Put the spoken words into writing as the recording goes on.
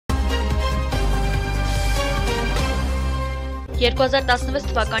2016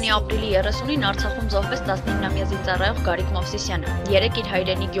 թվականի ապրիլի 30-ին Արցախում զոհվեց 19-ամյա զինծառայող Գարիկ Մովսիսյանը։ Երեկ իր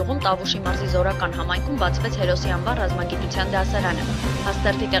հայրենի գյուղում Տավուշի մարզի Զորական համայնքում բացվեց հերոսի անվան ռազմագիտության դասարանը։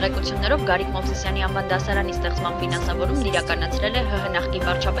 Հաստատի տեղեկություններով Գարիկ Մովսիսյանի անվան դասարանի ստեղծման ֆինանսավորումն իրականացրել է ՀՀ նախկին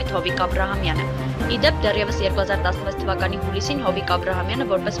վարչապետ Հովիկ Աբրահամյանը։ Ի դեպ, դեռևս 2016 թվականի հուլիսին Հովիկ Աբրահամյանը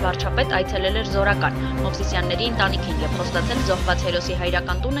որպես վարչապետ այցելել էր Զորական, Մովսիսյանների ընտանիքին եւ խոստացել զոհված հերոսի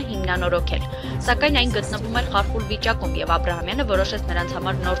հայրական տունը հիմնանորոգել։ Սակայն այն գտնվում էր խարխուլ վիճակում եւ Աբրահամյանը որոշեց նրանց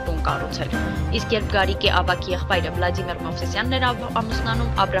համար նոր տուն կառուցել։ Իսկ երբ Գարիկի ավագ եղբայրը Մովսիսյանն էր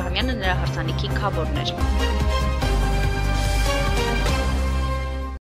ամուսնանում, Աբրահամյանը նրա հարսանիքի քավորն էր։